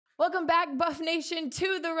Welcome back, Buff Nation,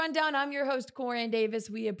 to The Rundown. I'm your host, Corin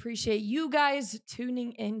Davis. We appreciate you guys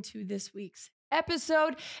tuning into this week's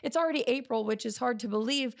episode. It's already April, which is hard to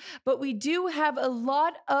believe, but we do have a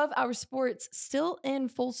lot of our sports still in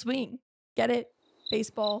full swing. Get it?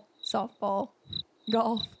 Baseball, softball,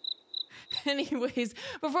 golf. Anyways,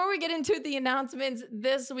 before we get into the announcements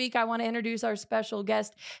this week, I want to introduce our special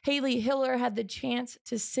guest. Hailey Hiller had the chance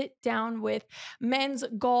to sit down with men's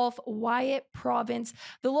golf Wyatt Provence.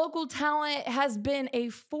 The local talent has been a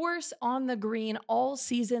force on the green all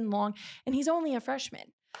season long, and he's only a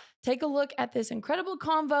freshman. Take a look at this incredible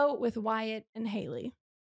convo with Wyatt and Hailey.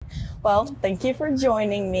 Well, thank you for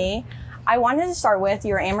joining me. I wanted to start with,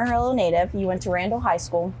 you're Amarillo native. You went to Randall High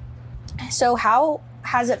School. So how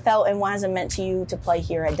has it felt and what has it meant to you to play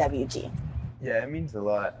here at WG? Yeah, it means a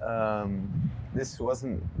lot. This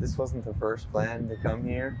wasn't the first plan to come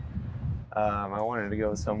here. I wanted to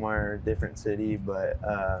go somewhere, different city, but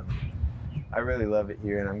I really love it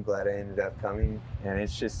here, and I'm glad I ended up coming. And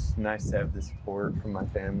it's just nice to have the support from my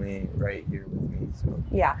family right here with me. So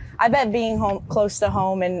yeah, I bet being close to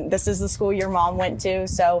home, and this is the school your mom went to.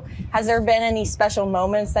 So has there been any special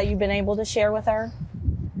moments that you've been able to share with her?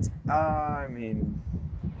 I mean,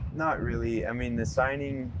 not really. I mean, the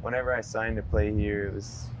signing, whenever I signed to play here,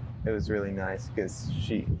 it was really nice because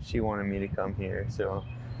she wanted me to come here. So,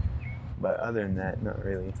 but other than that, not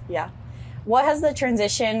really. Yeah. What has the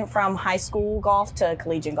transition from high school golf to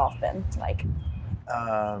collegiate golf been like?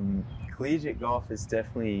 Collegiate golf is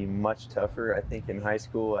definitely much tougher. I think in high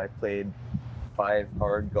school I played 5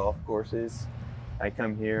 hard golf courses. I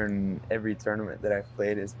come here and every tournament that I've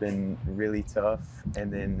played has been really tough.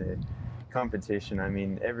 And then the competition, I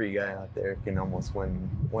mean, every guy out there can almost win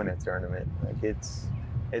a tournament. Like it's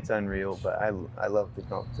unreal, but I love the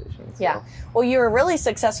competition. So. Yeah. Well, you were really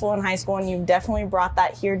successful in high school, and you definitely brought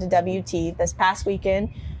that here to WT. This past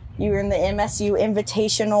weekend, you were in the MSU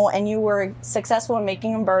Invitational, and you were successful in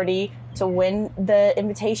making a birdie to win the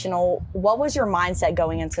Invitational. What was your mindset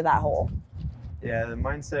going into that hole? Yeah, the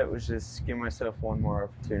mindset was just give myself one more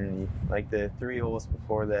opportunity. Like the 3 holes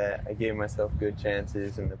before that, I gave myself good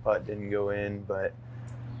chances, and the putt didn't go in, but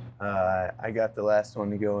I got the last one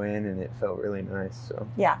to go in, and it felt really nice. So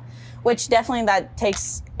yeah, which definitely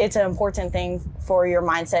it's an important thing for your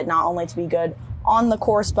mindset, not only to be good on the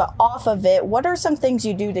course, but off of it. What are some things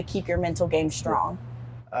you do to keep your mental game strong?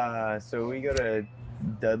 So we go to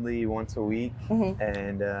Dudley once a week,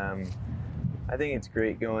 and I think it's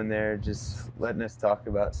great going there, just letting us talk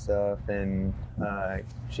about stuff, and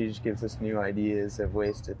she just gives us new ideas of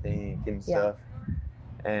ways to think and stuff.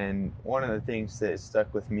 And one of the things that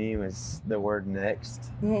stuck with me was the word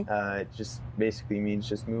next. It just basically means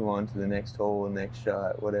just move on to the next hole, next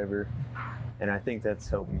shot, whatever. And I think that's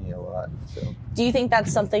helped me a lot. So, do you think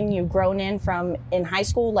that's something you've grown in from in high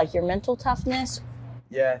school, like your mental toughness?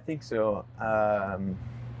 Yeah, I think so.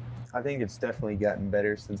 I think it's definitely gotten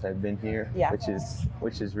better since I've been here,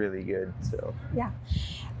 which is really good. So yeah.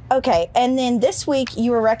 Okay, and then this week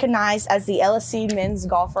you were recognized as the LSC Men's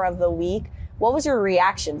Golfer of the Week. What was your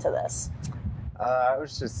reaction to this? I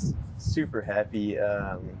was just super happy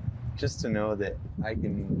just to know that I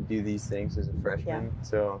can do these things as a freshman. Yeah.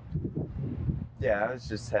 So yeah, I was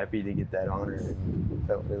just happy to get that honor, and it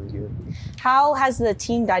felt really good. How has the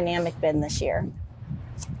team dynamic been this year?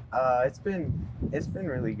 It's been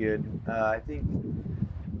really good. I think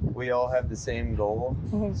we all have the same goal,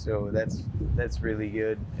 so that's really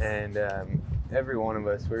good. And every one of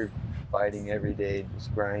us, we're fighting every day,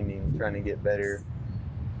 just grinding, trying to get better.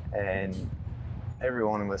 And every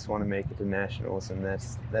one of us want to make it to nationals, and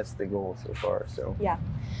that's the goal so far. So yeah,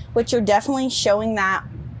 which you're definitely showing that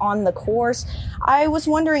on the course. I was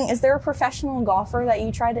wondering, is there a professional golfer that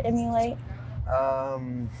you try to emulate?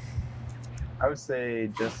 I would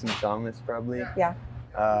say Justin Thomas, probably. Yeah.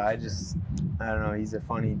 I don't know, he's a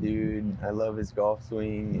funny dude. I love his golf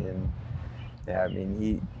swing, and yeah, I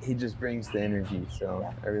mean, he just brings the energy,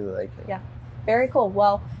 so I really like him. Yeah. Very cool.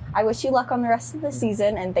 Well, I wish you luck on the rest of the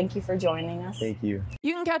season, and thank you for joining us. Thank you.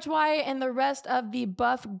 You can catch Wyatt and the rest of the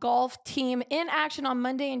Buff Golf team in action on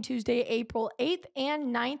Monday and Tuesday, April 8th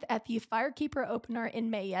and 9th at the Firekeeper Opener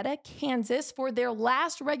in Marietta, Kansas for their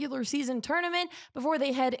last regular season tournament before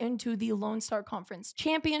they head into the Lone Star Conference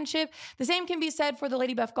Championship. The same can be said for the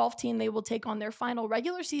Lady Buff Golf team. They will take on their final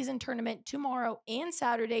regular season tournament tomorrow and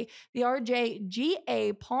Saturday, the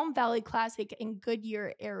RJGA Palm Valley Classic in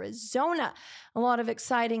Goodyear, Arizona. A lot of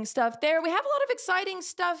exciting stuff there. We have a lot of exciting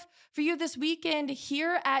stuff for you this weekend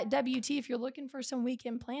here at WT. If you're looking for some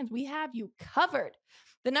weekend plans, we have you covered.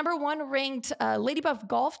 The number 1 ranked Lady Buff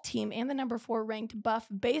golf team and the number 4 ranked Buff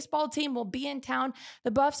baseball team will be in town.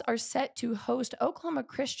 The Buffs are set to host Oklahoma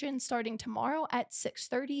Christian starting tomorrow at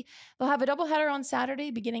 6:30. They'll have a doubleheader on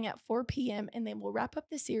Saturday beginning at 4 p.m. and they will wrap up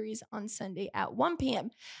the series on Sunday at 1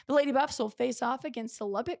 p.m. The Lady Buffs will face off against the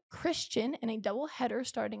Lubbock Christian in a doubleheader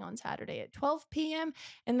starting on Saturday at 12 p.m.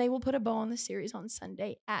 and they will put a bow on the series on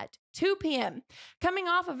Sunday at 2 p.m. Coming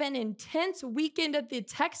off of an intense weekend at the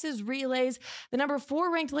Texas Relays, the number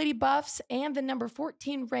 4 ranked Lady Buffs and the number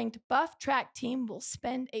 14 ranked Buff track team will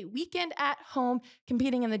spend a weekend at home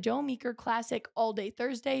competing in the Joe Meeker Classic all day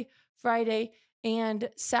Thursday, Friday, and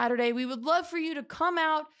Saturday. We would love for you to come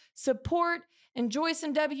out, support, enjoy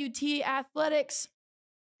some WT athletics.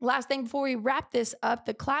 Last thing before we wrap this up,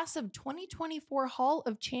 the class of 2024 Hall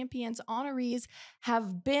of Champions honorees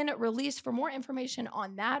have been released. For more information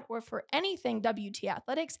on that or for anything WT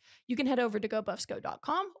Athletics, you can head over to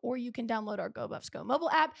gobuffsgo.com or you can download our Go Buffs Go mobile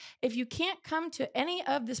app. If you can't come to any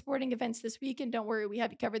of the sporting events this weekend, don't worry, we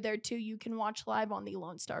have you covered there too. You can watch live on the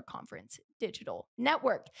Lone Star Conference digital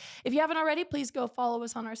network. If you haven't already, please go follow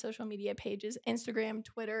us on our social media pages, Instagram,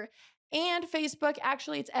 Twitter, and Facebook.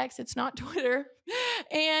 Actually, it's X, it's not Twitter.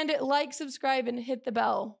 And like, subscribe, and hit the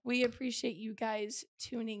bell. We appreciate you guys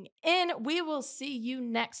tuning in. We will see you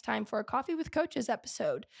next time for a Coffee with Coaches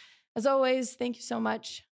episode. As always, thank you so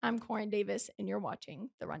much. I'm Corin Davis, and you're watching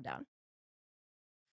The Rundown.